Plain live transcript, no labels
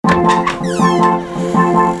Welcome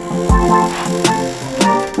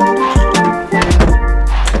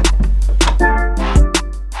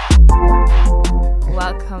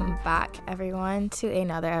back, everyone, to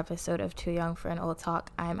another episode of Too Young for an Old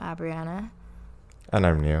Talk. I'm Abriana. And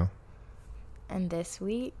I'm Neil. And this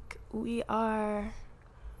week, we are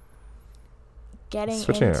getting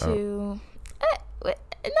Switching into... not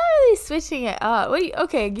really switching it up.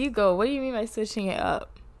 Okay, you go. What do you mean by switching it up?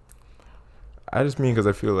 I just mean because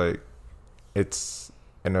I feel like it's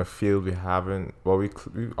in a field we haven't... Well, we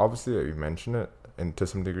obviously we mentioned it to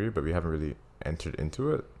some degree, but we haven't really entered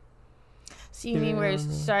into it. So you mean we're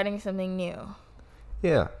starting something new?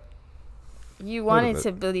 Yeah. You wanted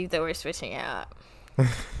to believe that we're switching it up.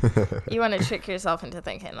 You want to trick yourself into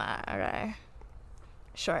thinking that. Okay.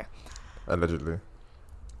 Sure. Allegedly.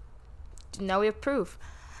 Now we have proof.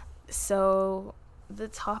 So the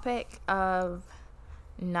topic of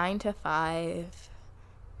 9 to 5,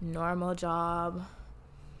 normal job,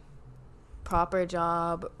 proper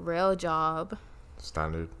job, real job.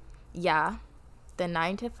 Standard. Yeah. The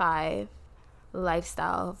 9 to 5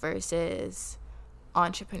 lifestyle versus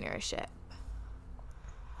entrepreneurship.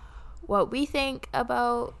 What we think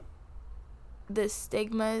about the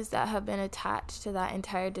stigmas that have been attached to that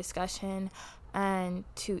entire discussion and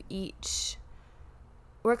to each,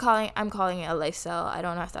 I'm calling it a lifestyle. I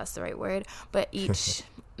don't know if that's the right word, but each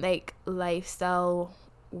like lifestyle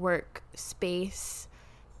work space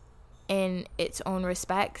in its own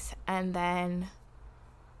respects, and then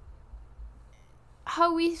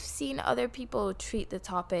how we've seen other people treat the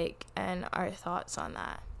topic and our thoughts on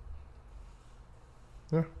that.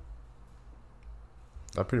 Yeah.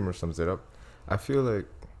 That pretty much sums it up. I feel like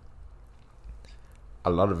a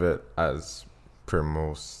lot of it, as per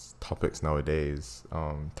most topics nowadays,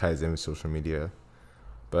 ties in with social media,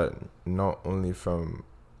 but not only from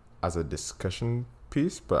as a discussion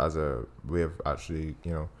piece, but as a way of actually,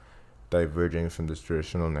 diverging from this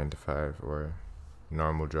traditional 9 to 5 or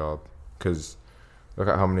normal job. Because look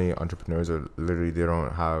at how many entrepreneurs are literally, they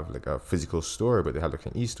don't have like a physical store, but they have like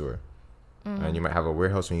an e-store. Mm-hmm. And you might have a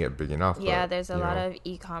warehouse when you get big enough. Yeah, there's a lot of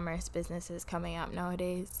e-commerce businesses coming up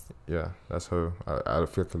nowadays. Yeah, that's how I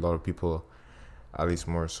feel like a lot of people, at least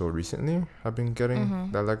more so recently, have been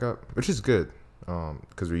getting that leg up, which is good,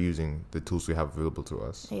 because we're using the tools we have available to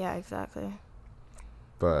us. Yeah, exactly.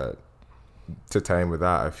 But to tie in with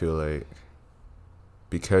that, I feel like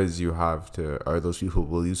because you have to, or those people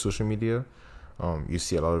will use social media, you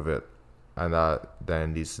see a lot of it. And that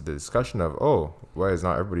then leads to the discussion of, why is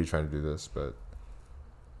not everybody trying to do this, but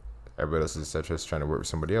everybody else is just trying to work with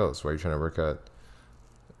somebody else? Why are you trying to work at,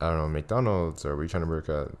 I don't know, McDonald's, or are you trying to work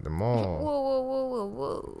at the mall?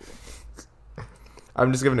 Whoa.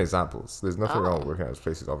 I'm just giving examples. There's nothing wrong with working at those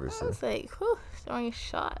places, obviously. It's like, throwing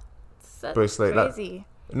shots. That's but it's like crazy.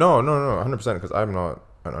 No, 100%, because I'm not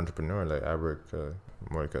an entrepreneur. Like, I work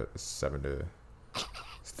more like a 7 to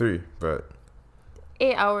 3, but...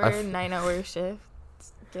 8 hour, 9 hour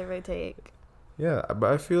shifts, give or take. Yeah,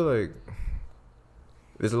 but I feel like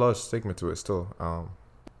there's a lot of stigma to it still.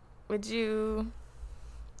 Would you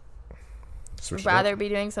rather be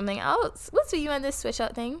doing something else? What's with you on this switch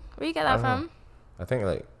out thing? Where you get that from? I think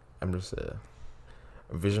like I'm just a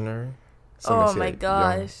visionary. Oh my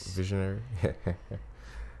gosh, visionary.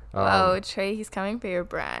 Wow, Trey, he's coming for your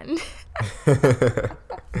brand. I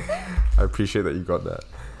appreciate that you got that.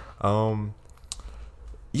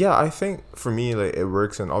 Yeah, I think for me, like, it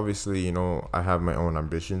works, and obviously, I have my own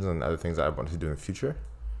ambitions and other things that I want to do in the future.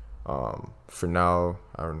 For now,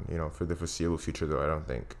 for the foreseeable future, though, I don't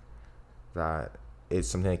think that it's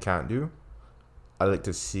something I can't do. I like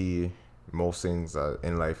to see most things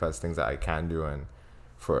in life as things that I can do, and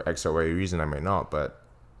for X or Y reason, I might not, but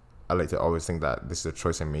I like to always think that this is a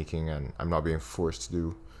choice I'm making, and I'm not being forced to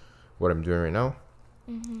do what I'm doing right now.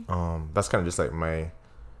 Mm-hmm. That's kind of just like my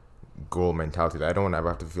goal mentality. That I don't want to ever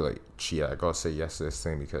have to feel like, gee, I gotta say yes to this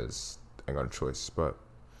thing because I got a choice. But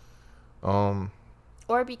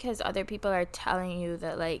or because other people are telling you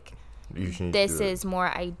that, like, this is more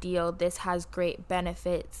ideal, this has great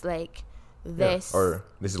benefits, like this, or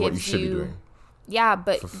this is what you should be doing. Yeah,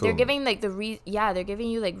 but they're giving like they're giving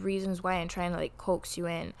you like reasons why and trying to like coax you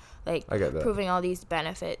in, like, I get that, proving all these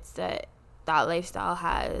benefits that lifestyle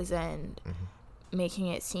has, and making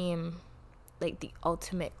it seem like the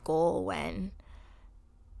ultimate goal when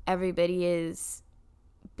everybody is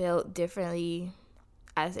built differently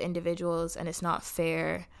as individuals, and it's not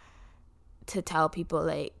fair to tell people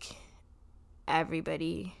like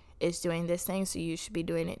everybody is doing this thing, so you should be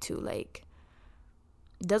doing it too. Like,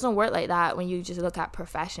 it doesn't work like that when you just look at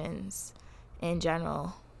professions in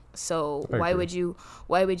general. So why would you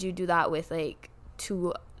do that with like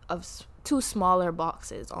two two smaller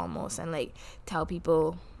boxes almost, and like tell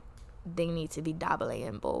people they need to be dabbling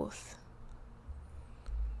in both?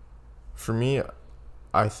 For me,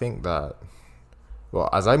 I think that, well,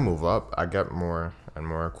 as I move up, I get more and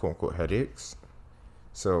more quote unquote headaches.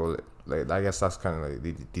 So like I guess that's kind of like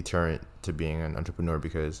the deterrent to being an entrepreneur,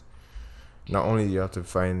 because not only do you have to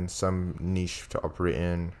find some niche to operate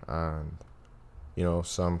in and, you know,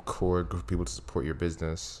 some core group of people to support your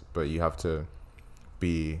business, but you have to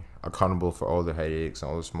be accountable for all the headaches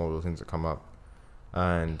and all the small little things that come up.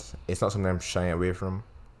 And it's not something I'm shying away from.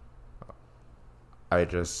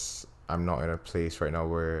 I'm not in a place right now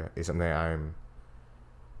where it's something I'm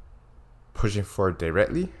pushing for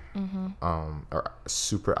directly, or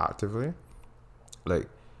super actively. Like,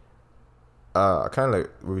 kind of like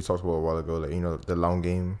what we talked about a while ago, like, you know, the long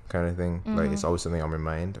game kind of thing. Like, it's always something on my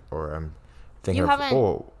mind, or I'm thinking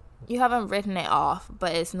you haven't written it off,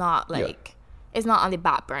 but it's not like it's not on the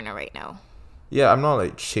back burner right now. Yeah, I'm not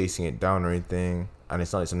like chasing it down or anything, and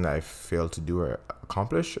it's not like something that I failed to do or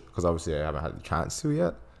accomplish, because obviously I haven't had the chance to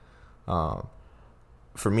yet.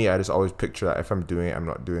 For me, I just always picture that if I'm doing it, I'm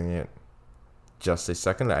not doing it just a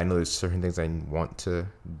second. Like, I know there's certain things I want to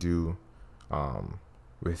do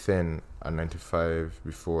within a 9 to 5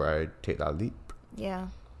 before I take that leap. Yeah.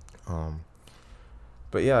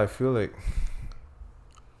 But yeah, I feel like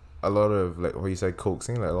a lot of, like what you said,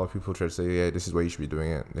 coaxing, like a lot of people try to say, yeah, this is why you should be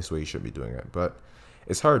doing it, this way you should be doing it. But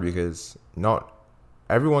it's hard because not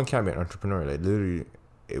everyone can be an entrepreneur. Like, literally,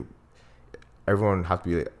 everyone has to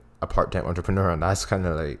be like a part-time entrepreneur, and that's kind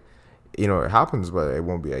of like, you know, it happens, but it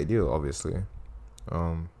won't be ideal, obviously.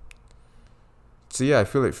 So yeah, I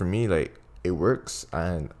feel like for me, like, it works,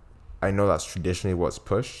 and I know that's traditionally what's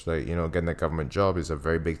pushed. Like, you know, getting a government job is a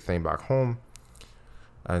very big thing back home,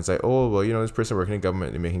 and it's like, oh, well, you know, this person working in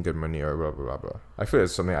government, they're making good money, or blah blah blah blah. I feel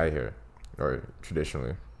it's something I hear, or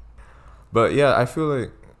traditionally. But yeah, I feel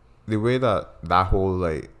like the way that whole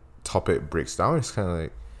like topic breaks down is kind of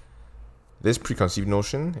like, this preconceived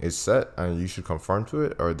notion is set and you should conform to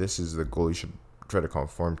it, or this is the goal you should try to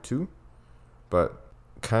conform to. But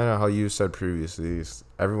kind of how you said previously, is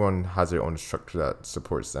everyone has their own structure that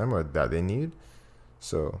supports them or that they need.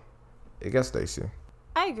 So it gets dicey.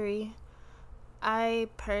 I agree. I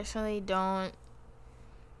personally don't,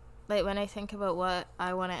 like, when I think about what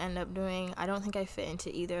I want to end up doing, I don't think I fit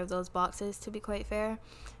into either of those boxes, to be quite fair,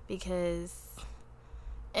 because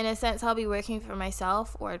in a sense, I'll be working for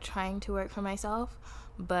myself or trying to work for myself,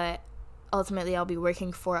 but ultimately I'll be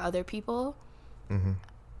working for other people,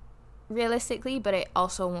 realistically, but it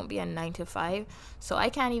also won't be a 9 to 5. So I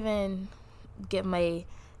can't even give my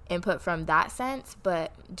input from that sense,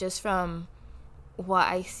 but just from what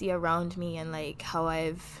I see around me and like how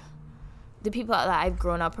the people that I've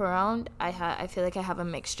grown up around, I feel like I have a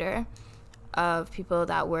mixture of people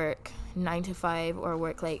that work 9 to 5 or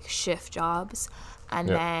work like shift jobs and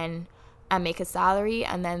then make a salary,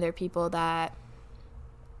 and then there are people that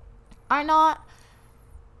are not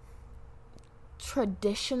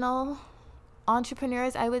traditional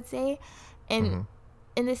entrepreneurs, I would say, in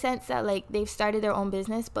the sense that like they've started their own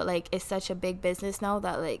business, but like it's such a big business now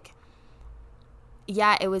that like,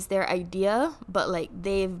 yeah, it was their idea, but like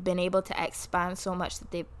they've been able to expand so much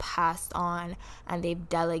that they've passed on and they've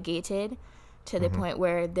delegated to the point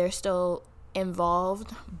where they're still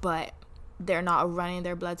involved, but they're not running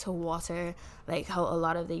their blood to water like how a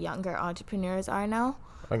lot of the younger entrepreneurs are now,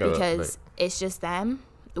 because it's just them,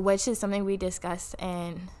 which is something we discussed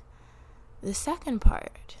in the second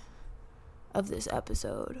part of this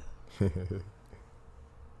episode,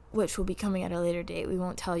 which will be coming at a later date. We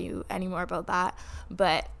won't tell you any more about that,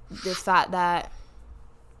 but the fact that,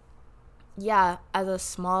 yeah, as a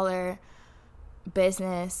smaller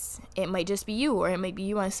business, it might just be you, or it might be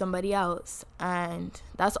you and somebody else, and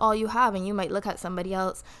that's all you have. And you might look at somebody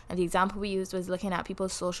else, and the example we used was looking at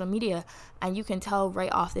people's social media, and you can tell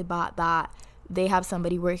right off the bat that they have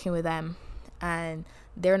somebody working with them, and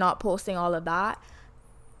they're not posting all of that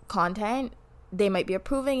content. They might be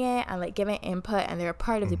approving it and like giving input, and they're a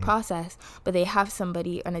part of the process, but they have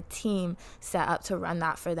somebody on a team set up to run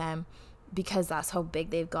that for them, because that's how big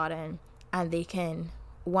they've gotten, and they can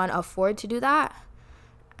afford to do that,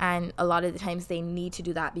 and a lot of the times they need to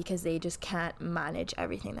do that because they just can't manage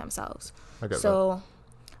everything themselves. So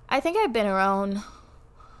I think I've been around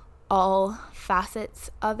all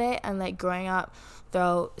facets of it, and like growing up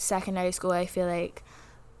throughout secondary school, I feel like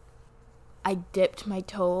I dipped my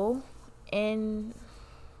toe in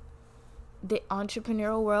the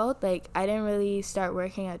entrepreneurial world. Like, I didn't really start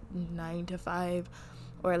working at 9 to 5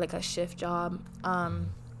 or like a shift job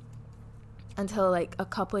until like a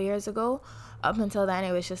couple years ago. Up until then,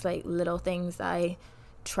 it was just like little things that I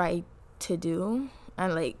try to do.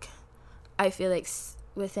 And like I feel like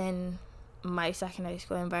within my secondary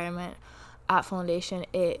school environment at foundation,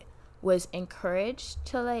 it was encouraged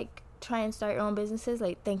to like try and start your own businesses.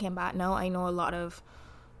 Like thinking back now, I know a lot of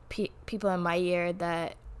people in my year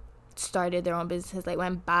that started their own businesses, like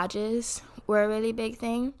when badges were a really big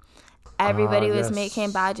thing. Everybody was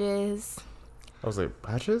making badges. I was like,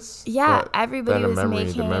 badges? Yeah, everybody was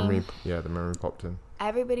making... The memory popped in.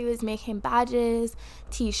 Everybody was making badges,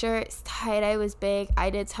 t-shirts, tie-dye was big. I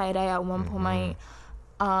did tie-dye at one point.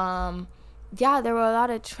 Yeah, there were a lot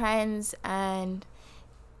of trends, and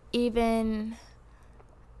even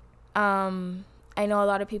I know a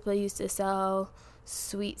lot of people used to sell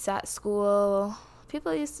sweets at school.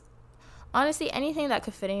 People used, honestly, anything that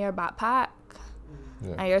could fit in your backpack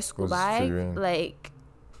and your school bag, like,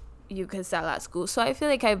 you could sell at school. So I feel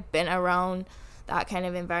like I've been around that kind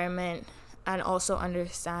of environment and also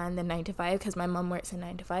understand the 9 to 5, because my mom works a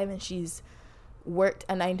 9 to 5 and she's worked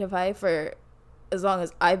a 9 to 5 for as long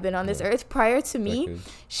as I've been on this earth. Prior to me,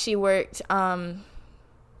 she worked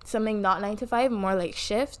something not 9 to 5, more like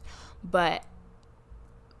shift, but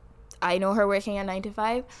I know her working a 9 to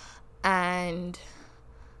 5, and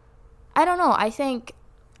I don't know, I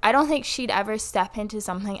don't think she'd ever step into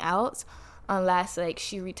something else unless like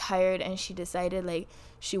she retired and she decided like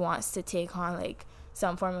she wants to take on like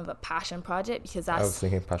some form of a passion project, because that's... I was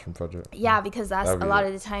thinking passion project. Yeah, because that's a lot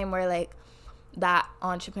of the time where like that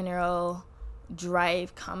entrepreneurial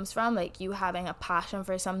drive comes from, like you having a passion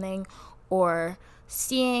for something, or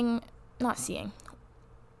not seeing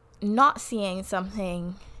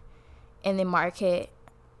something in the market,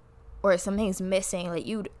 or something's missing, like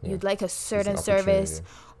you'd like a certain service,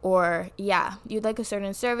 or you'd like a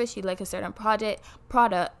certain service, you'd like a certain product,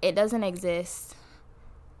 it doesn't exist.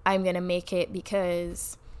 I'm gonna make it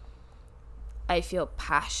because I feel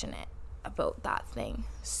passionate about that thing.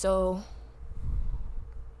 So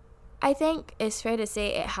I think it's fair to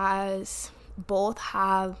say both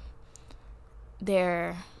have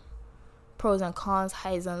their pros and cons,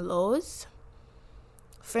 highs and lows.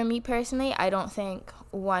 For me personally, I don't think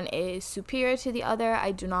one is superior to the other.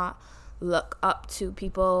 I do not look up to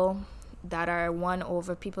people that are one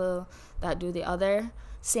over people that do the other.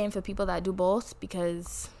 Same for people that do both,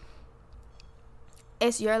 because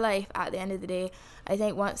it's your life at the end of the day. I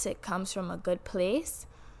think once it comes from a good place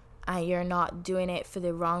and you're not doing it for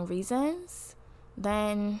the wrong reasons,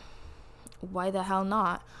 then why the hell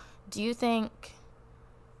not?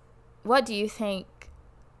 What do you think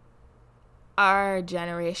our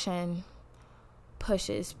generation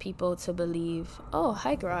pushes people to believe? Oh,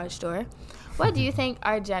 hi, garage door. What do you think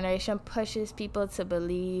our generation pushes people to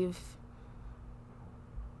believe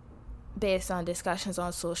based on discussions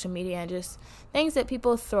on social media and just things that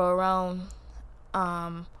people throw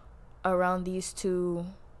around these two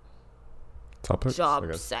topics,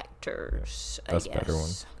 job sectors? That's a better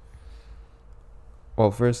one.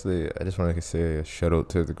 Well, firstly, I just want to say a shout out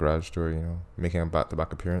to the garage door, making a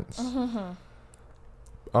back-to-back appearance.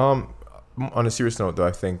 On a serious note, though,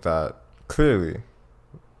 I think that clearly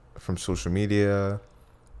from social media,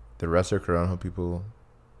 the rhetoric around how people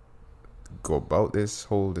go about this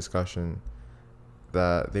whole discussion,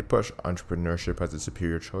 that they push entrepreneurship as a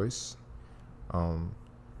superior choice.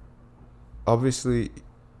 Obviously,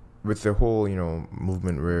 with the whole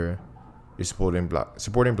movement where you're supporting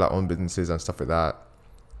black-owned businesses and stuff like that,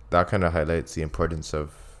 that kind of highlights the importance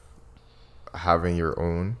of having your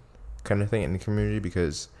own kind of thing in the community,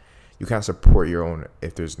 because you can't support your own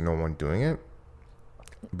if there's no one doing it.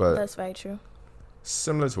 But that's very true.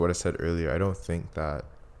 Similar to what I said earlier, I don't think that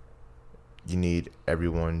you need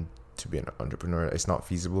everyone to be an entrepreneur. It's not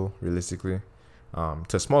feasible, realistically. To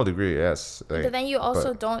a small degree, yes. But then you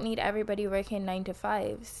also don't need everybody working 9 to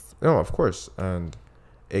 5s. No, of course. And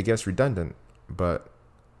it gets redundant. But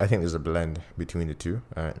I think there's a blend between the two.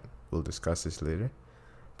 And we'll discuss this later.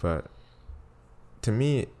 But to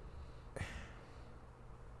me,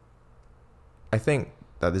 I think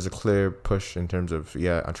that there's a clear push in terms of,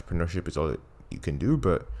 entrepreneurship is all that you can do.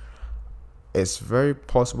 But it's very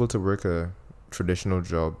possible to work a traditional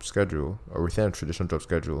job schedule, or within a traditional job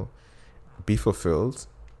schedule, be fulfilled,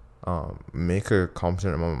 make a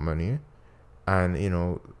competent amount of money,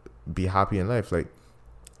 and be happy in life. Like,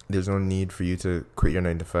 there's no need for you to quit your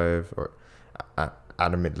 9 to 5 or at a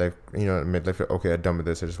midlife. Okay, I'm done with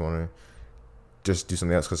this. I just want to just do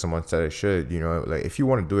something else because someone said I should. Like, if you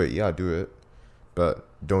want to do it, do it, but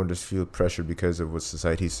don't just feel pressured because of what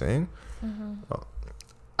society's saying.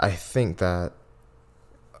 I think that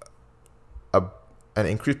an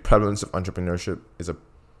increased prevalence of entrepreneurship is a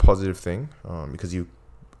positive thing, because you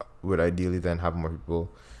would ideally then have more people,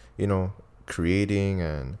 creating,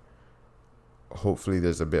 and hopefully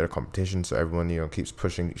there's a bit of competition so everyone, you know, keeps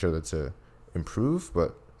pushing each other to improve.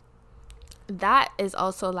 But that is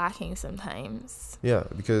also lacking sometimes. Yeah,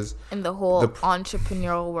 because in the whole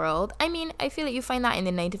entrepreneurial world. I mean, I feel like you find that in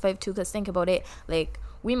the 9 to 5 too, because think about it, like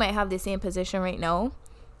we might have the same position right now,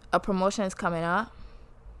 a promotion is coming up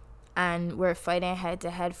and we're fighting head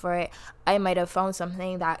to head for it. I might have found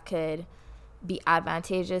something that could be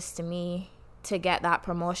advantageous to me to get that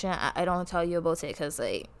promotion. I don't tell you about it because,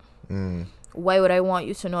 like, why would I want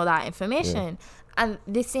you to know that information? Yeah. And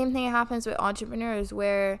the same thing happens with entrepreneurs,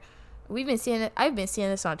 where we've been seeing it. I've been seeing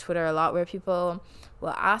this on Twitter a lot, where people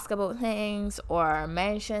will ask about things or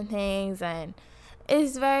mention things, and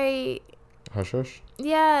it's very hush hush.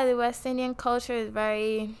 Yeah, the West Indian culture is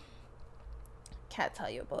very. Can't tell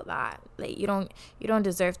you about that. Like, you don't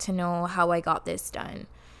deserve to know how I got this done.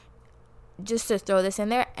 Just to throw this in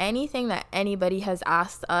there, anything that anybody has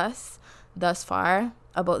asked us thus far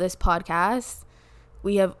about this podcast,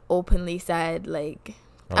 we have openly said, like,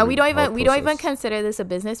 and we don't even consider this a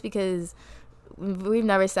business, because we've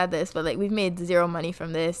never said this, but like, we've made zero money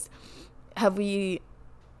from this. Have we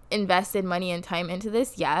invested money and time into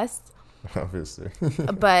this? Yes, obviously.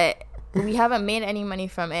 But we haven't made any money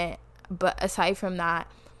from it. But aside from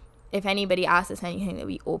that, if anybody asks us anything, that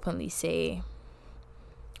we openly say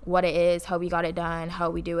what it is, how we got it done, how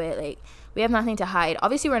we do it. Like, we have nothing to hide.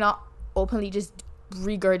 Obviously, we're not openly just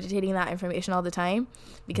regurgitating that information all the time,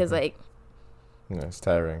 because like, yeah, it's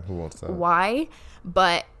tiring. Who wants that? Why?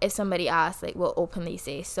 But if somebody asks, like, we'll openly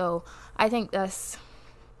say. So I think that's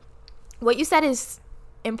what you said is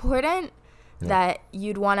important. Yeah. That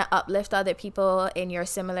you'd want to uplift other people in your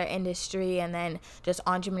similar industry, and then just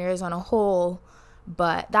entrepreneurs on a whole.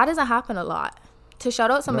 But that doesn't happen a lot. To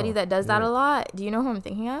shout out somebody that does that a lot, do you know who I'm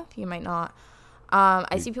thinking of? You might not.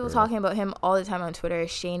 I see people talking about him all the time on Twitter.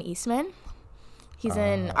 Shane Eastman. He's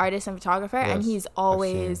an artist and photographer, and he's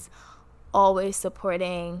always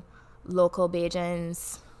supporting local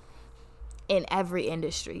Bajans in every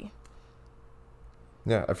industry.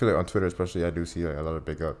 Yeah, I feel like on Twitter especially, I do see like a lot of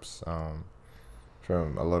big ups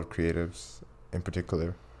from a lot of creatives in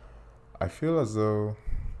particular. I feel as though,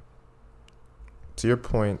 to your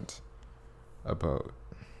point about,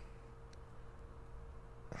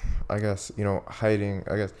 I guess, you know, hiding,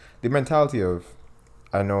 I guess, the mentality of,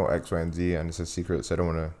 I know X, Y, and Z, and it's a secret, so I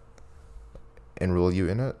don't want to enroll you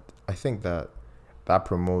in it. I think that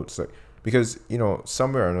promotes, like, because, you know,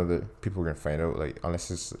 somewhere or another, people are going to find out, like,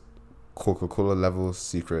 unless it's Coca-Cola level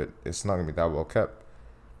secret, it's not going to be that well kept.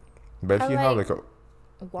 But if you have, like, a...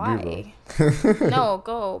 Why? No,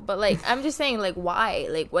 go. But, like, I'm just saying, like, why?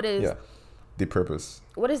 Like, what is... Yeah, the purpose.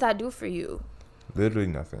 What does that do for you? Literally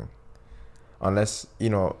nothing. Unless,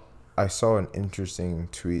 you know, I saw an interesting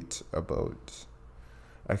tweet about...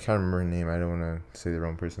 I can't remember her name. I don't want to say the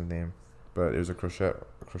wrong person's name. But it was a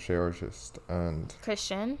crochet artist. And...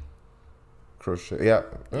 Christian? Crochet, yeah.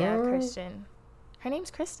 Yeah, Christian. Her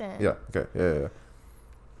name's Kristen. Yeah, okay, yeah.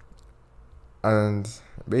 And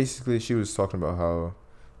basically, she was talking about how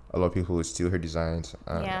a lot of people would steal her designs,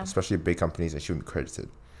 especially big companies, and she wouldn't be credited.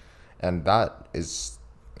 And that is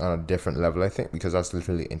on a different level, I think, because that's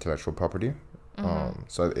literally intellectual property. Mm-hmm.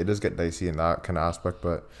 So it does get dicey in that kind of aspect.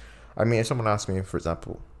 But, I mean, if someone asks me, for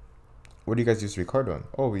example, what do you guys use to record on?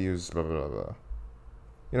 Oh, we use blah, blah, blah, blah.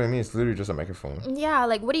 You know what I mean? It's literally just a microphone. Yeah,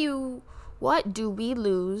 like, what do you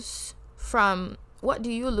lose from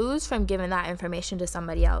giving that information to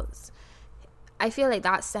somebody else? I feel like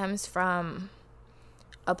that stems from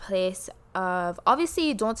a place of, obviously,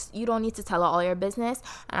 you don't need to tell all your business,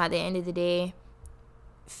 and at the end of the day,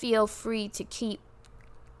 feel free to keep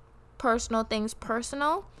personal things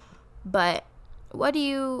personal. But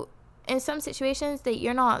in some situations, that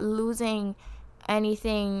you're not losing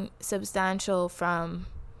anything substantial from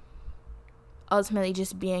ultimately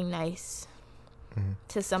just being nice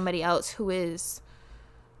to somebody else who is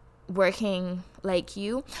working like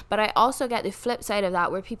you. But I also get the flip side of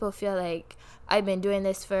that, where people feel like, I've been doing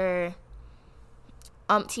this for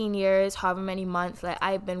umpteen years, however many months, like,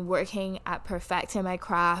 I've been working at perfecting my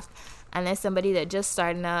craft, and then somebody that just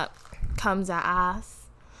starting up comes and asks,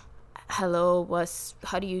 hello,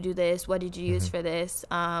 how do you do this? What did you use for this?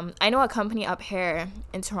 I know a company up here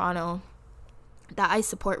in Toronto that I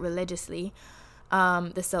support religiously,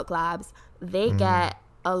 the Silk Labs. They get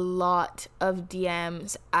a lot of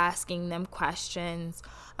DMs asking them questions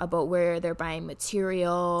about where they're buying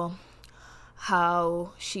material,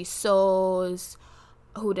 how she sews,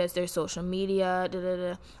 who does their social media,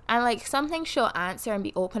 and like, some things she'll answer and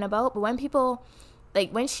be open about. But when people, like,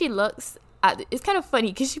 when she looks it's kind of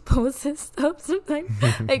funny because she posts this stuff sometimes.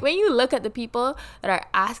 Like when you look at the people that are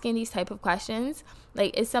asking these type of questions,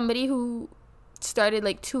 like it's somebody who started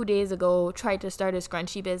like 2 days ago, tried to start a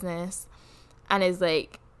scrunchie business, and is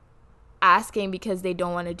like asking because they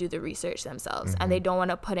don't want to do the research themselves, and they don't want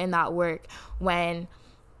to put in that work when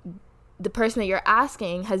the person that you're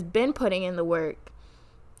asking has been putting in the work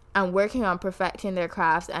and working on perfecting their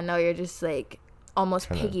crafts, and now you're just like almost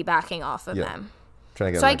piggybacking off of them.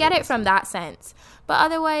 So I get it from that sense, but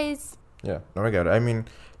otherwise, yeah, no, I get it. I mean,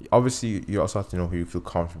 obviously you also have to know who you feel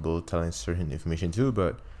comfortable telling certain information to,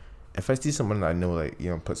 but if I see someone that I know, like, you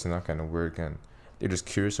know, puts in that kind of work and they're just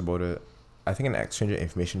curious about it, I think an exchange of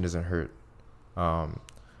information doesn't hurt,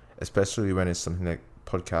 especially when it's something like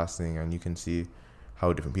podcasting and you can see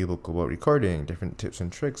how different people go about recording, different tips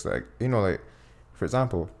and tricks, like, you know, like, for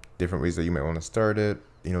example, different ways that you might want to start it,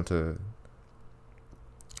 you know, to,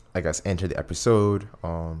 I guess, enter the episode.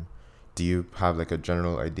 Do you have like a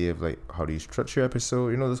general idea of like how do you structure your episode?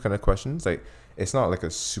 You know, those kind of questions. Like, it's not like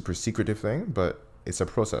a super secretive thing, but it's a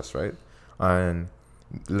process, right? And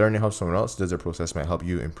learning how someone else does their process might help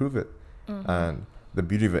you improve it. And the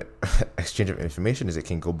beauty of it, exchange of information, is it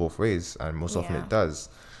can go both ways, and most often it does.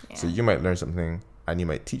 So you might learn something and you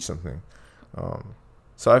might teach something.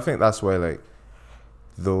 So I think that's why like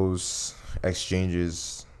those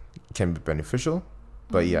exchanges can be beneficial.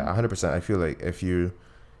 But yeah, 100%. I feel like if you've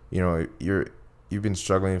been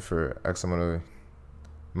struggling for X amount of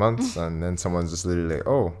months, and then someone's just literally like,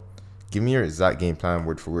 oh, give me your exact game plan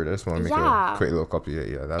word for word. I just want to make a quick little copy.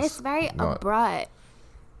 Yeah, that's it's very abrupt,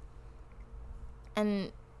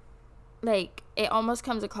 and like it almost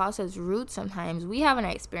comes across as rude sometimes. We haven't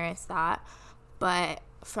experienced that, but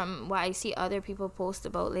from what I see other people post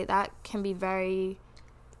about, like, that can be very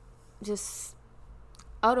just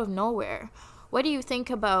out of nowhere. What do you think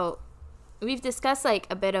about, we've discussed like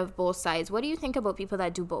a bit of both sides. What do you think about people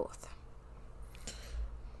that do both?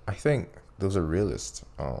 I think those are realists.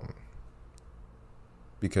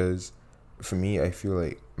 Because for me, I feel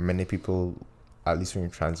like many people, at least when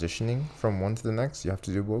you're transitioning from one to the next, you have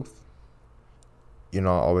to do both. You're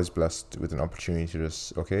not always blessed with an opportunity to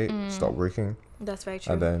just, stop working. That's very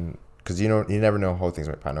true. And then, because you never know how things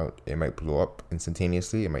might pan out. It might blow up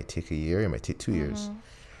instantaneously. It might take a year. It might take 2 years.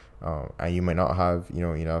 And you might not have,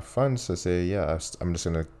 enough funds to say, I'm just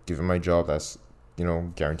going to give it my job that's,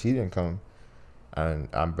 guaranteed income, and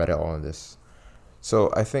I'm better at all of this.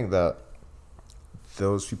 So I think that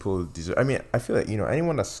those people deserve, I feel like,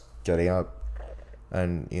 anyone that's getting up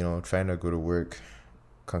and, trying to go to work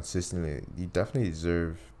consistently, you definitely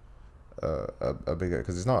deserve a bigger,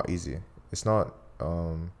 because it's not easy. It's not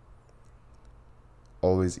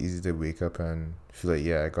always easy to wake up and feel like,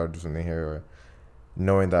 I gotta do something here, or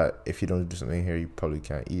knowing that if you don't do something here, you probably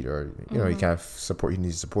can't eat, or you can't support, you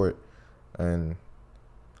need support. And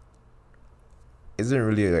isn't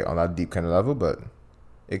really like on that deep kind of level, but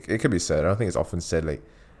it could be said. I don't think it's often said. Like,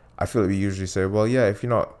 I feel like we usually say, well, if you're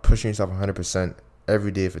not pushing yourself 100%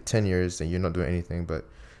 every day for 10 years, then you're not doing anything. But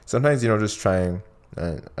sometimes, just trying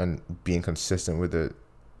and being consistent with it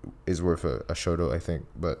is worth a shout out, I think.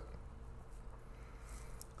 But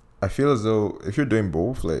I feel as though if you're doing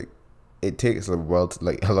both, like, it takes a lot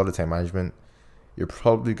of time management. You're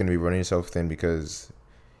probably going to be running yourself thin, because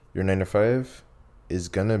your 9 to 5 is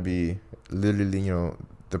going to be literally,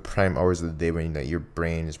 the prime hours of the day when your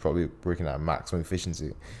brain is probably working at maximum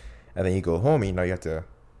efficiency. And then you go home, and you have to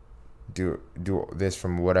do this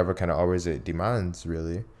from whatever kind of hours it demands,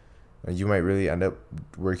 really. And you might really end up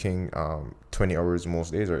working 20 hours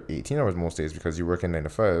most days, or 18 hours most days, because you're working 9 to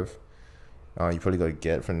 5. You probably got to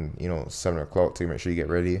get from 7 o'clock to make sure you get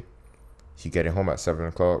ready. You get home at 7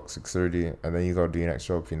 o'clock, 6:30, and then you got to do your next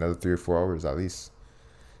job for another 3 or 4 hours at least.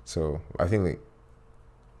 So I think like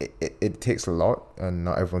it takes a lot, and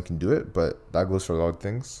not everyone can do it, but that goes for a lot of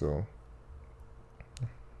things. So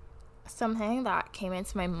something that came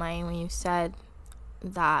into my mind when you said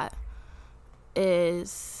that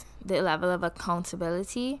is the level of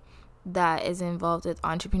accountability that is involved with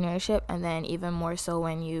entrepreneurship, and then even more so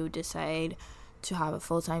when you decide to have a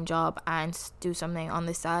full-time job and do something on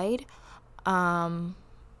the side.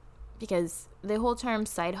 Because the whole term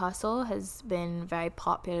side hustle has been very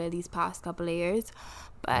popular these past couple of years,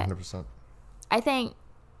 but 100%. I think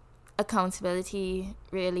accountability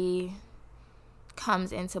really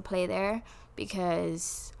comes into play there,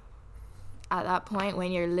 because at that point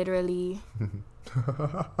when you're literally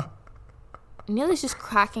Neil is just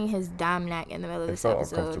cracking his damn neck in the middle of this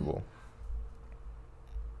episode. Uncomfortable.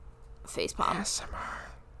 Facepalm. ASMR.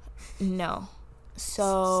 No.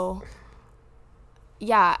 So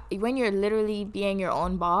yeah, when you're literally being your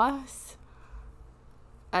own boss,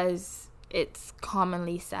 as it's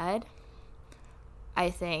commonly said, I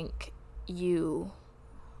think you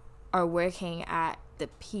are working at the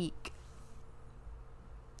peak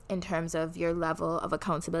in terms of your level of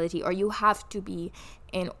accountability, or you have to be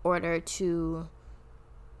in order to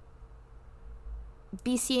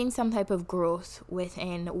be seeing some type of growth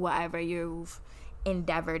within whatever you've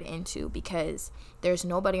endeavored into, because there's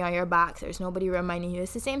nobody on your back, there's nobody reminding you.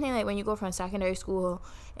 It's the same thing like when you go from secondary school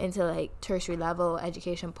into like tertiary level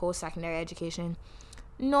education, post-secondary education.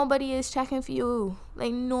 Nobody is checking for you,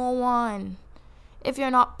 like no one. If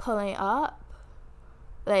you're not pulling up,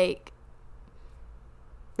 like,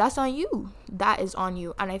 that's on you. That is on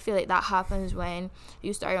you. And I feel like that happens when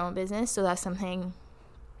you start your own business. So that's something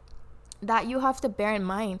that you have to bear in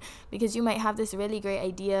mind, because you might have this really great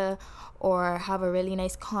idea or have a really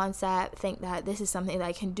nice concept, think that this is something that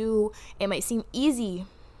I can do. It might seem easy.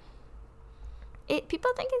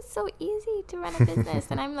 People think it's so easy to run a business.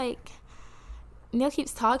 And I'm like, Neil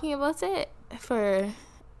keeps talking about it for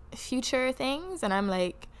future things. And I'm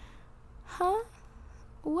like, huh?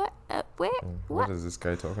 What? Where? What is this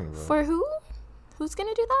guy talking about? For who? Who's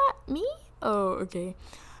gonna do that? Me? Oh, okay.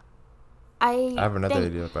 I have another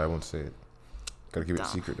idea, but I won't say it. Gotta keep it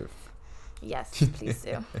secretive. Yes, please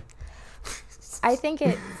do. I think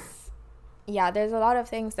it's, there's a lot of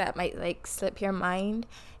things that might like slip your mind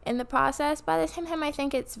in the process. But at the same time, I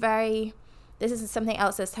think it's this is something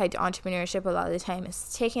else that's tied to entrepreneurship a lot of the time,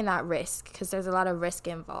 is taking that risk, because there's a lot of risk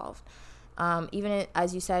involved. Even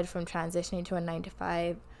as you said, from transitioning to a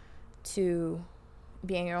 9-to-5 to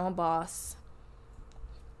being your own boss,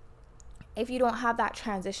 if you don't have that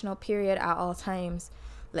transitional period at all times,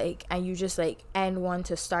 like, and you just like end one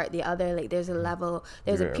to start the other, like there's a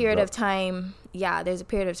period of time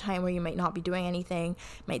where you might not be doing anything.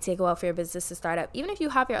 It might take a while for your business to start up, even if you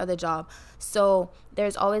have your other job. So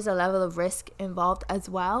there's always a level of risk involved as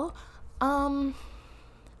well.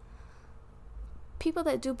 People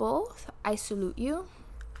that do both, I salute you.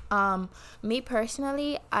 Me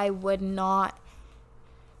personally, I would not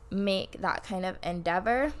make that kind of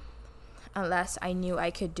endeavor unless I knew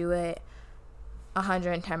I could do it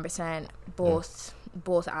 110%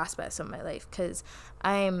 both aspects of my life, because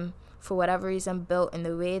I'm, for whatever reason, built in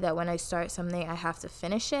the way that when I start something I have to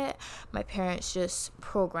finish it. My parents just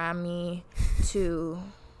programmed me to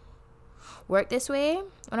work this way.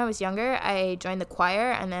 When I was younger, I joined the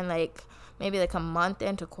choir, and then like maybe like a month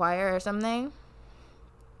into choir or something,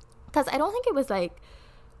 because I don't think it was like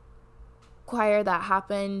choir that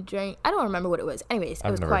happened during, I don't remember what it was. Anyways,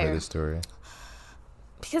 it was choir. I've never heard this story,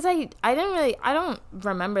 because I don't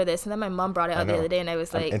remember this, and then my mom brought it out the other day, and I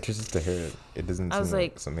was like, I'm interested to hear it. It doesn't seem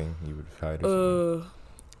like something you would hide.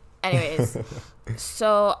 Anyways,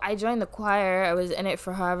 so I joined the choir. I was in it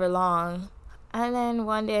for however long, and then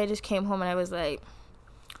one day I just came home and I was like,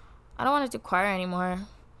 I don't want to do choir anymore.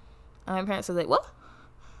 And my parents were like, what?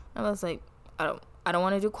 I was like, I don't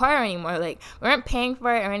want to do choir anymore. Like, we weren't paying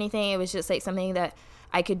for it or anything. It was just like something that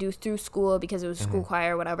I could do through school because it was school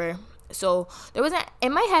choir or whatever. So there wasn't,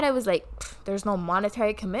 in my head I was like, there's no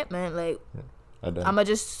monetary commitment. Like, I'm gonna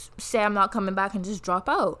just say I'm not coming back and just drop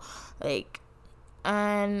out. Like,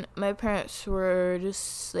 and my parents were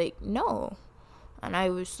just like, no. And I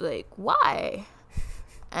was like, why?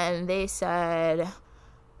 And they said,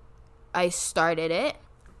 I started it.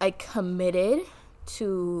 I committed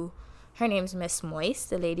to, her name's Miss Moist,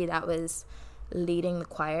 the lady that was leading the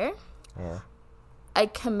choir. Yeah. I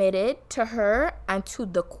committed to her and to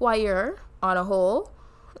the choir on a whole.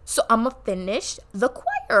 So I'm going to finish the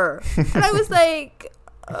choir. And I was like,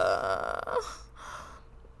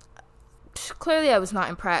 clearly I was not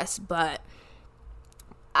impressed. But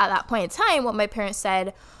at that point in time, what my parents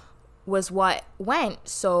said was what went.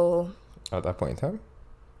 So at that point in time?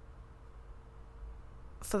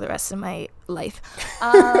 For the rest of my life.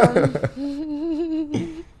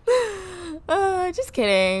 Just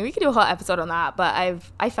kidding. We could do a whole episode on that, but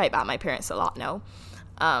I fight back my parents a lot now,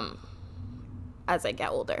 as I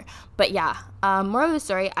get older. But yeah, moral of the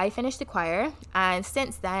story, I finished the choir, and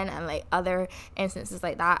since then, and like other instances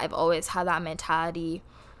like that, I've always had that mentality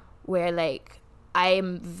where like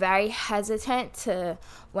I'm very hesitant to,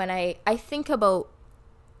 when I think about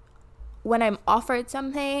when I'm offered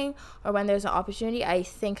something or when there's an opportunity, I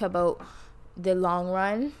think about the long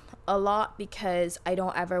run a lot, because I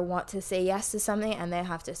don't ever want to say yes to something and then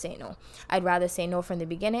have to say no. I'd rather say no from the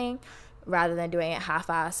beginning rather than doing it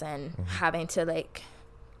half-ass and having to like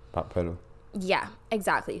pop pedal. Yeah,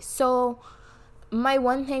 exactly. So my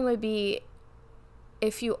one thing would be,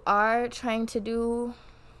 if you are trying to do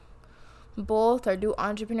both or do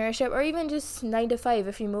entrepreneurship, or even just 9 to 5,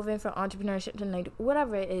 if you're moving from entrepreneurship to 9 to,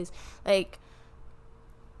 whatever it is, like,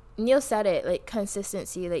 Neil said it, like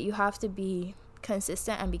consistency. Like you have to be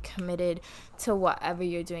consistent and be committed to whatever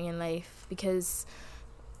you're doing in life, because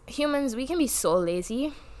humans, we can be so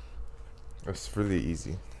lazy. It's really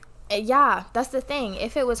easy. Yeah, that's the thing.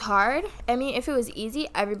 If it was hard, I mean, if it was easy,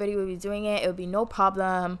 everybody would be doing it. It would be no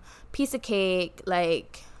problem, piece of cake.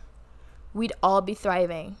 Like, we'd all be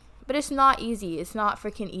thriving. But it's not easy. It's not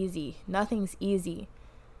freaking easy. Nothing's easy.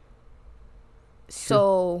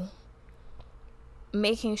 So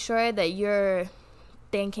making sure that you're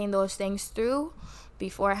thinking those things through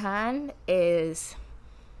beforehand is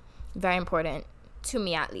very important, to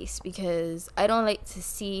me at least, because I don't like to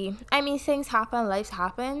see, I mean, things happen, life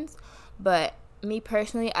happens, but me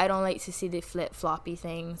personally, I don't like to see the flip-floppy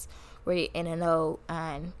things where you're in and out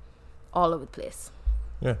and all over the place.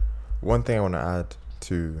 Yeah. One thing I want to add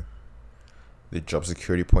to the job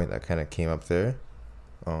security point that kind of came up there,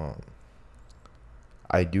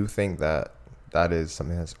 I do think that is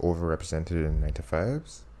something that's overrepresented in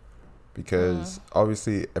 9-to-5s, because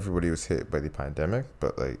obviously everybody was hit by the pandemic,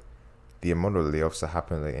 but like the amount of layoffs that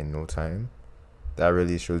happened like in no time, that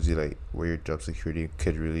really shows you like where your job security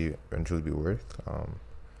could really eventually be worth.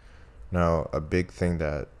 Now a big thing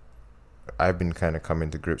that I've been kind of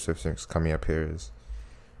coming to grips with since coming up here is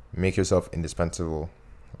make yourself indispensable.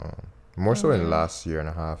 More so in the last year and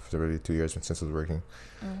a half, so really 2 years since I was working,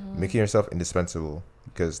 making yourself indispensable,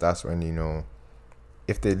 because that's when, you know,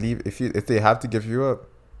 if they leave, if they have to give you up,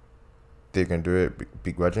 they can do it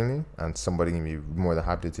begrudgingly, and somebody can be more than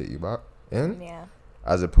happy to take you back in. Yeah.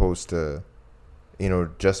 As opposed to, you know,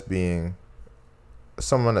 just being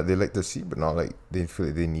someone that they like to see, but not like they feel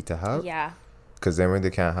like they need to have. Yeah. Because then when they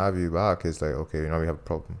can't have you back, it's like, okay, now we have a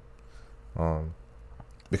problem.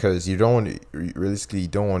 Because you don't want to, realistically, you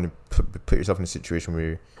don't want to put yourself in a situation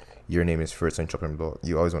where your name is first on chopping block.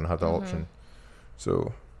 You always want to have that option.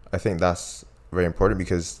 So I think that's very important,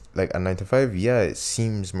 because like a 9-to-5, yeah, it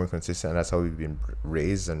seems more consistent, and that's how we've been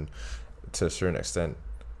raised and to a certain extent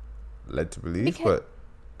led to believe.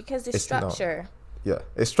 Because the structure. Yeah,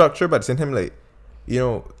 it's structure, but it's in him, like, you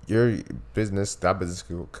know, your business, that business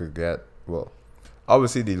could get, well,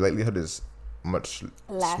 obviously the likelihood is much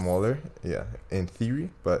smaller, yeah, in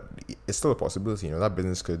theory, but it's still a possibility. You know, that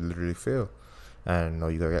business could literally fail, and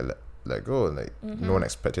you gotta get let go, and like no one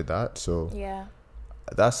expected that. So yeah,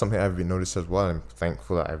 that's something I've been noticed as well. I'm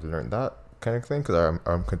thankful that I've learned that kind of thing, because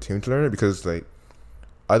I'm continuing to learn it, because like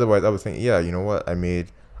otherwise I would think, yeah, you know what, I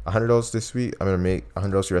made $100 this week, I'm gonna make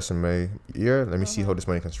 $100 the rest of my year, let me see how this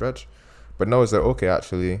money can stretch. But now it's like, okay,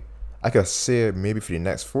 actually I could say maybe for the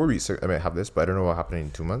next 4 weeks I might have this, but I don't know what happened in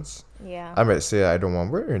 2 months. Yeah, I might say I don't want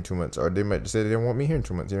to work here in 2 months, or they might say they don't want me here in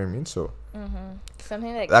 2 months. You know what I mean? So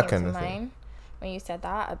something that came to mind when you said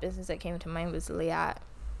that, a business that came to mind was Liat.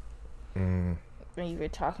 When you were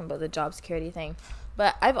talking about the job security thing,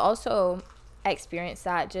 but I've also experienced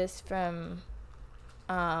that just from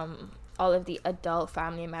all of the adult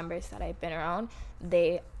family members that I've been around.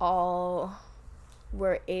 They all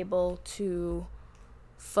were able to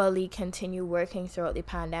fully continue working throughout the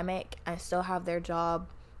pandemic and still have their job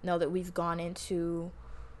now that we've gone into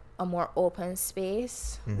a more open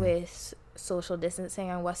space with social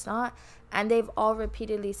distancing and what's not. And they've all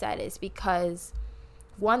repeatedly said it's because,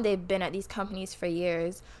 one, they've been at these companies for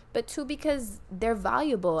years, but two, because they're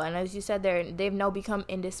valuable, and as you said, they've now become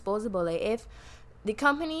indisposable. Like, if the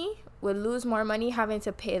company would lose more money having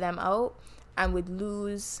to pay them out and would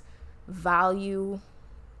lose value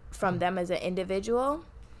from them as an individual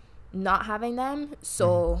not having them,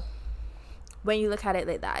 so when you look at it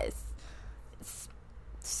like that,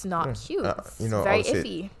 it's not cute. It's very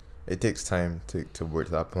iffy. It takes time to work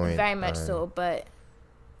to that point, very much so, but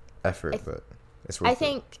effort, but it's worth it. I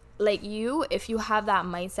think like if you have that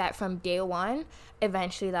mindset from day one,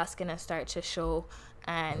 eventually that's gonna start to show,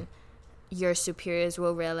 and your superiors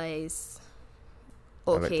will realize,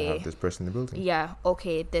 okay, I like to have this person in the building. Yeah,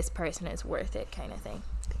 okay, this person is worth it, kind of thing.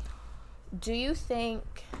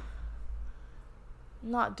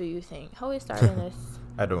 How are we starting this?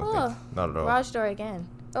 I don't think. Not at all. Garage door again.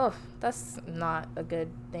 Oh, that's not a good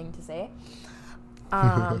thing to say.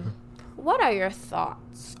 What are your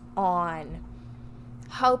thoughts on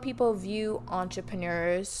how people view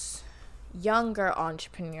entrepreneurs, younger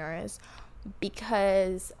entrepreneurs,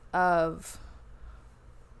 because of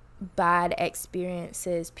bad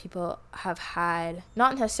experiences people have had,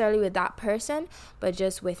 not necessarily with that person, but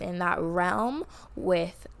just within that realm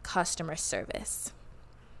with customer service?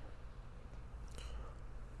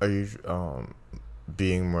 Are you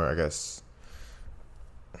being more, I guess,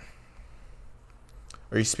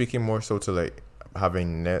 are you speaking more so to like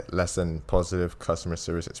having less than positive customer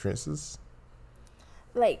service experiences?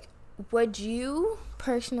 Like would you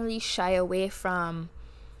personally shy away from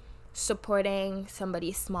supporting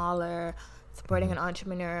somebody smaller, supporting an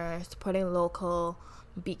entrepreneur, supporting local,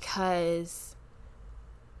 because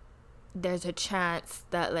there's a chance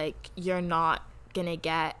that like you're not gonna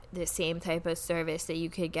get the same type of service that you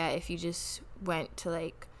could get if you just went to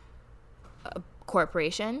like a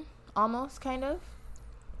corporation, almost, kind of?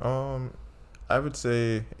 I would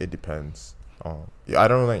say it depends. Yeah, I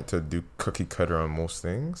don't like to do cookie cutter on most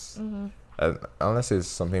things, unless it's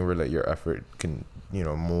something where like your effort can,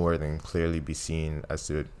 more than clearly be seen as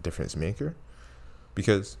the difference maker.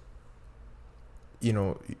 Because,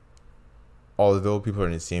 although people are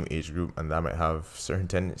in the same age group and that might have certain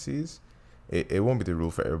tendencies, it won't be the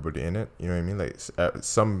rule for everybody in it. You know what I mean? Like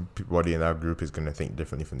somebody in that group is gonna think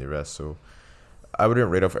differently from the rest. So I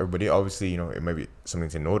wouldn't rate off everybody. Obviously, it might be something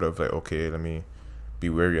to note of. Like, okay, let me be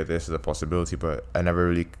wary of this as a possibility. But I never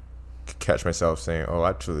really catch myself saying, oh,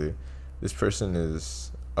 actually, this person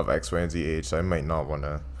is of X, Y, and Z age, so I might not want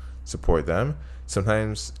to support them.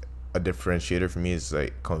 Sometimes a differentiator for me is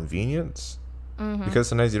like convenience, because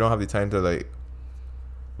sometimes you don't have the time to like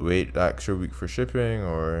wait the extra week for shipping,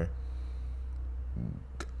 or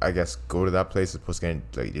I guess go to that place as opposed to getting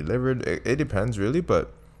like delivered. It depends really,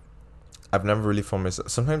 but I've never really found myself.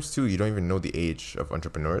 Sometimes too, you don't even know the age of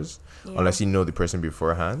entrepreneurs unless you know the person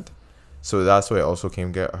beforehand. So that's why it also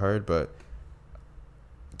can get hard. But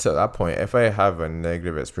to that point, if I have a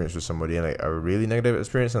negative experience with somebody, and like a really negative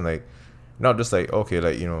experience, and like not just like, okay,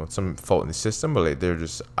 like, some fault in the system, but like they're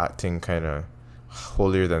just acting kind of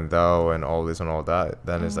holier than thou and all this and all that,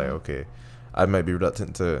 then it's like, okay, I might be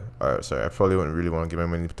reluctant to, or sorry, I probably wouldn't really want to give my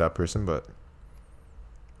money to that person. But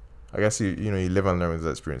I guess you live and learn with the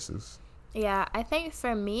experiences. Yeah, I think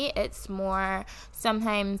for me, it's more,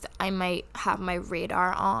 sometimes I might have my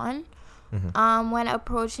radar on when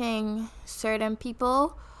approaching certain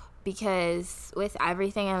people, because with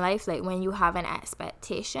everything in life, like when you have an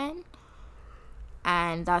expectation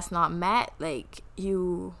and that's not met, like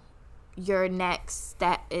your next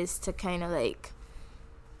step is to kind of like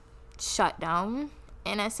shut down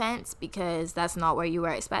in a sense, because that's not what you were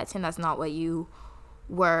expecting, that's not what you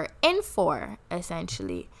were in for,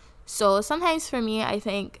 essentially. So sometimes for me, I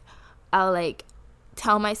think I'll like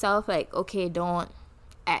tell myself like, okay, don't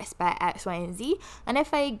expect X, Y, and Z. And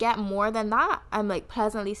if I get more than that, I'm like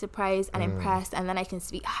pleasantly surprised and impressed, and then I can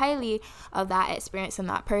speak highly of that experience and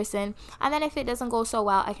that person. And then if it doesn't go so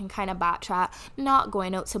well, I can kind of backtrack, not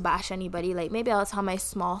going out to bash anybody. Like maybe I'll tell my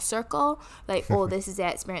small circle like, oh, this is the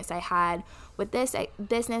experience I had with this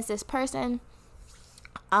business, this person.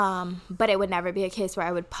 But it would never be a case where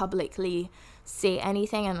I would publicly say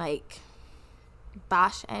anything and like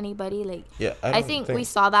bash anybody. Like, yeah, I think we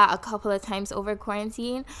saw that a couple of times over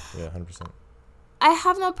quarantine. Yeah, 100%. I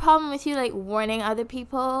have no problem with you like warning other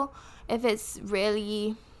people if it's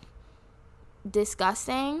really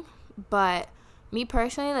disgusting, but me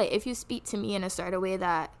personally, like if you speak to me in a certain way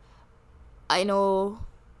that I know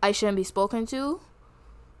I shouldn't be spoken to,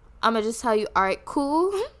 I'm gonna just tell you, all right,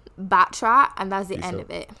 cool, backtrack, and that's the end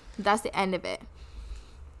of it. That's the end of it.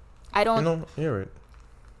 I don't. You're right.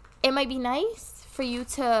 It might be nice for you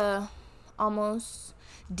to almost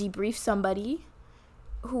debrief somebody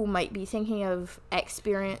who might be thinking of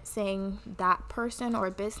experiencing that person or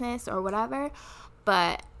business or whatever,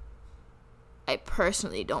 but I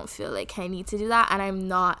personally don't feel like I need to do that, and I'm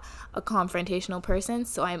not a confrontational person,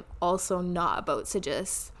 so I'm also not about to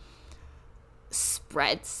just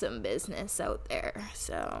spread some business out there.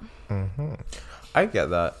 So I get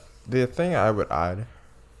that. The thing I would add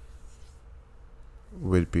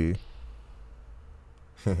would be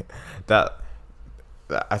that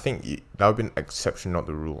I think that would be an exception, not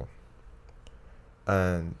the rule.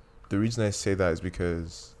 And the reason I say that is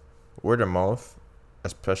because word of mouth,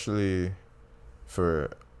 especially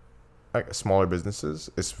for like smaller businesses,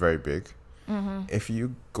 is very big. If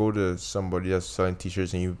you go to somebody that's selling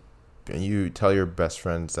t-shirts and you tell your best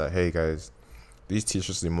friends that, hey guys, these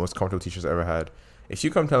t-shirts are the most comfortable t-shirts I ever had. If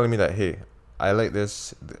you come telling me that, hey, I like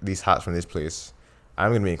these hats from this place,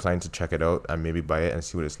 I'm gonna be inclined to check it out and maybe buy it and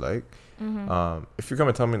see what it's like. If you come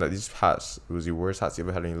and tell me that these hats was the worst hats you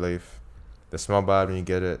ever had in your life, they smell bad when you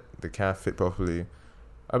get it, they can't fit properly,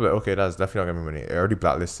 I'll be like, okay, that's definitely not gonna be money. I already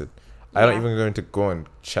blacklisted. I'm not even going to go and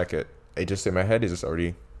check it. It just in my head is just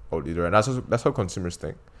already out the door, and that's how consumers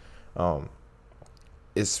think.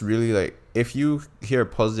 It's really like, if you hear a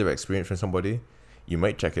positive experience from somebody, you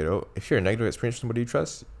might check it out. If you're a negative experience from somebody you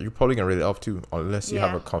trust, you're probably gonna rate it off too, unless you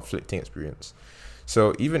have a conflicting experience.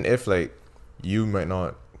 So even if like you might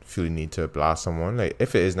not feel the need to blast someone, like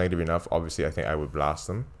if it is negative enough, obviously I think I would blast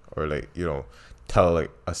them, or like tell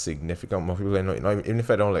like a significant amount of people I know. Even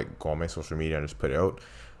if I don't like go on my social media and just put it out,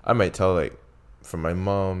 I might tell like from my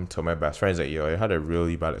mom to my best friends like, yo, I had a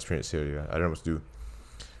really bad experience here. Yeah, I don't know what to do.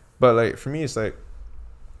 But like for me, it's like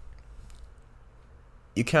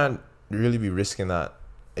you can't really be risking that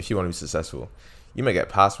if you want to be successful. You might get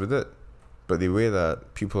past with it, but the way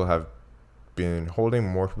that people have been holding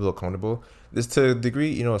more people accountable is to a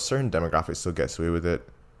degree, a certain demographic still gets away with it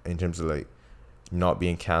in terms of like not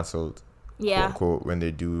being cancelled, quote unquote, when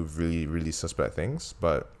they do really, really suspect things.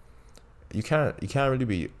 But you can't really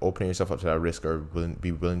be opening yourself up to that risk or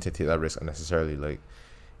be willing to take that risk unnecessarily. Like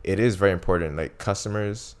it is very important. Like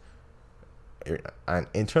customers and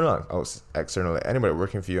internal and external, like anybody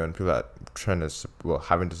working for you and people that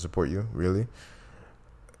having to support you, really,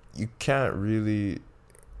 you can't really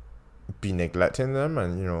be neglecting them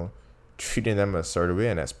and treating them a certain way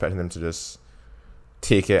and expecting them to just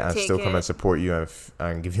take it and still come and support you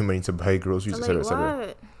and give you money to buy groceries, etc.,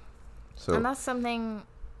 etc. So, and that's something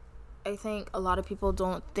I think a lot of people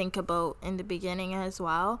don't think about in the beginning as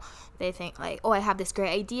well. They think like, oh, I have this great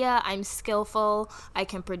idea, I'm skillful, I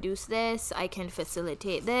can produce this, I can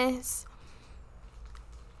facilitate this.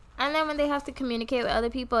 And then when they have to communicate with other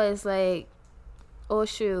people, it's like, oh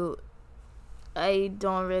shoot, I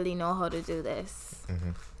don't really know how to do this.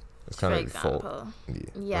 Mm-hmm. It's kind of like fault.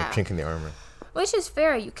 Yeah. Like chinking the armor. Which is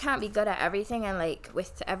fair. You can't be good at everything, and like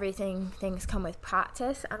with everything, things come with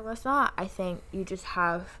practice and whatnot. I think you just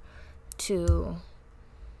have to,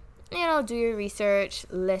 do your research,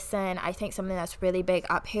 listen. I think something that's really big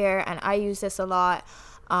up here, and I use this a lot,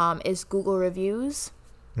 is Google reviews.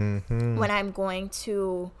 Mm-hmm. When I'm going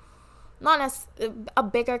to, not as a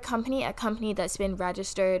bigger company, a company that's been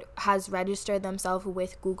has registered themselves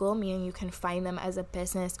with Google, meaning you can find them as a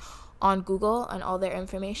business on Google and all their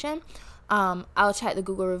information. I'll check the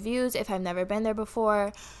Google reviews if I've never been there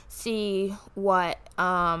before, see what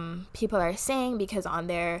people are saying, because on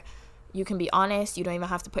there you can be honest. You don't even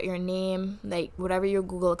have to put your name. Like whatever your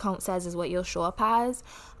Google account says is what you'll show up as.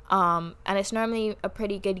 And it's normally a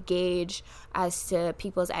pretty good gauge as to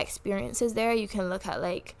people's experiences there. You can look at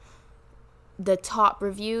like the top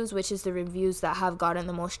reviews, which is the reviews that have gotten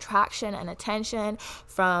the most traction and attention,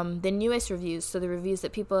 from the newest reviews, so the reviews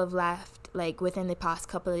that people have left like within the past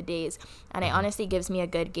couple of days. And it honestly gives me a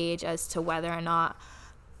good gauge as to whether or not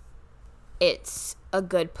it's a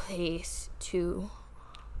good place to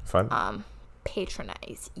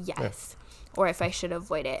patronize. Yes. Or if I should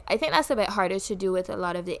avoid it. I think that's a bit harder to do with a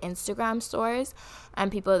lot of the Instagram stores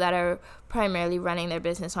and people that are primarily running their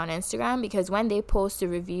business on Instagram, because when they post the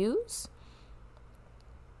reviews,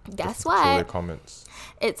 guess what? Comments.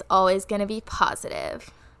 It's always going to be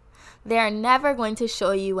positive. They're never going to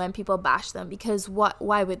show you when people bash them, because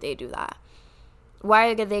why would they do that? Why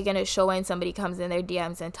are they going to show when somebody comes in their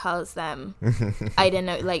DMs and tells them, I didn't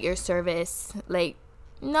know, like, your service, like,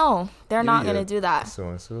 no, they're not going to do that.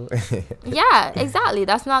 So. Yeah, exactly.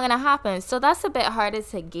 That's not going to happen. So that's a bit harder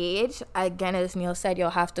to gauge. Again, as Neil said,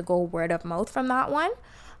 you'll have to go word of mouth from that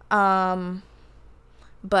one.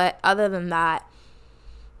 But other than that,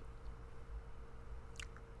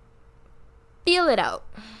 feel it out.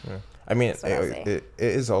 Yeah. I mean, it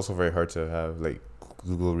is also very hard to have like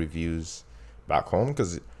Google reviews back home,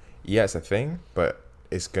 because it's a thing, but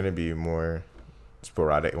it's going to be more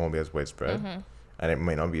sporadic. It won't be as widespread. Mm-hmm. And it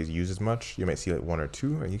might not be as used as much. You might see like one or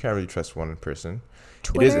two, and you can't really trust one person.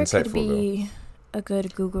 Twitter it is insightful, could be though. A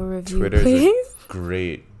good Google review, Twitter's please. A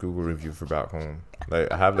great Google review for back home.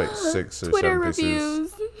 Like I have like 6 or Twitter 7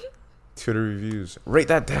 reviews. places. Twitter reviews. Write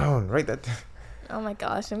that down. Oh my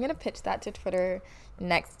gosh, I'm gonna pitch that to Twitter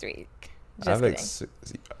next week. Just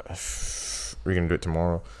kidding. We're gonna do it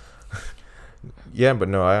tomorrow. Yeah, but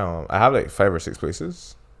no, I have like 5 or 6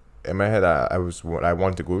 places in my head. I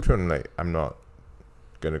want to go to, and like I'm not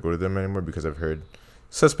gonna go to them anymore because I've heard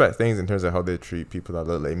suspect things in terms of how they treat people that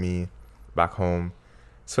look like me back home.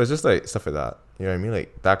 So it's just like stuff like that, you know what I mean,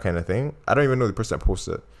 like that kind of thing. I don't even know the person that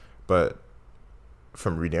posted it, but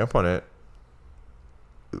from reading up on it,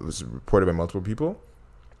 it was reported by multiple people,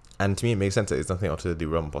 and to me it makes sense that it's nothing out of the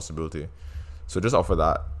realm of possibility. So just off of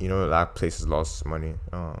that, that place has lost money.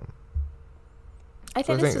 I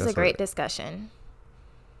think this is a great discussion.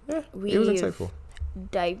 Yeah, it was insightful.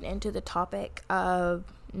 Dived into the topic of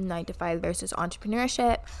 9 to 5 versus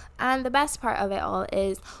entrepreneurship, and the best part of it all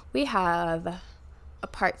is we have a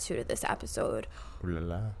part 2 to this episode. Ooh la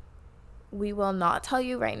la. We will not tell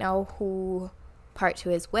you right now who part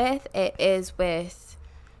 2 is with. It is with,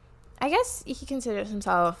 I guess he considers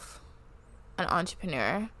himself an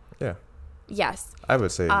entrepreneur. Yeah. Yes. I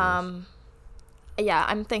would say yeah,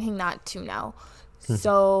 I'm thinking that too now.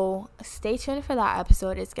 So stay tuned for that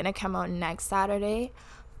episode. It's going to come out next Saturday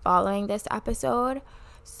following this episode.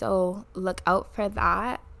 So look out for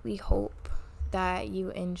that. We hope that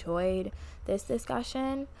you enjoyed this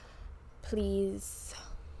discussion. Please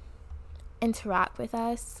interact with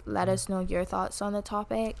us. Let us know your thoughts on the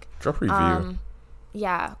topic. Drop a review.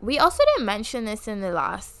 Yeah. We also didn't mention this in the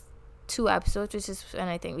last 2 episodes, which is when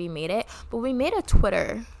I think we made it. But we made a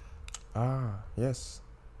Twitter. Yes.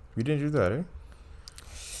 We didn't do that, eh?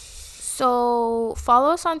 So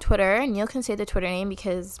follow us on Twitter. Neil can say the Twitter name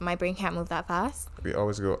because my brain can't move that fast. We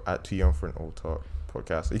always go at Too Young for an Old Talk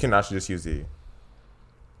podcast. You can actually just use the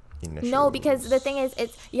initials. No, because the thing is,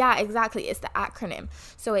 exactly. It's the acronym.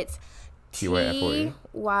 So it's TYFOA.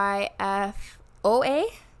 TYFOA?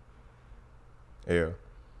 AO.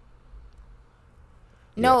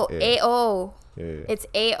 No, yeah. AO. Yeah. It's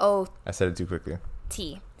AO. I said it too quickly.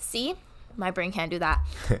 See? My brain can't do that.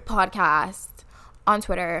 Podcast on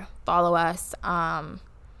Twitter. Follow us.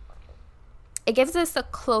 It gives us a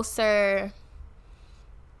closer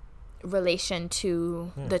relation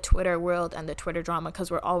to the Twitter world and the Twitter drama because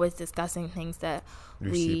we're always discussing things that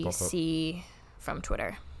we see from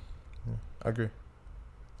Twitter. I agree.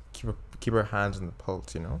 Keep our hands on the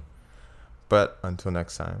pulse, you know. But until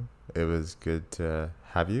next time, it was good to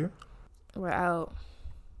have you. We're out.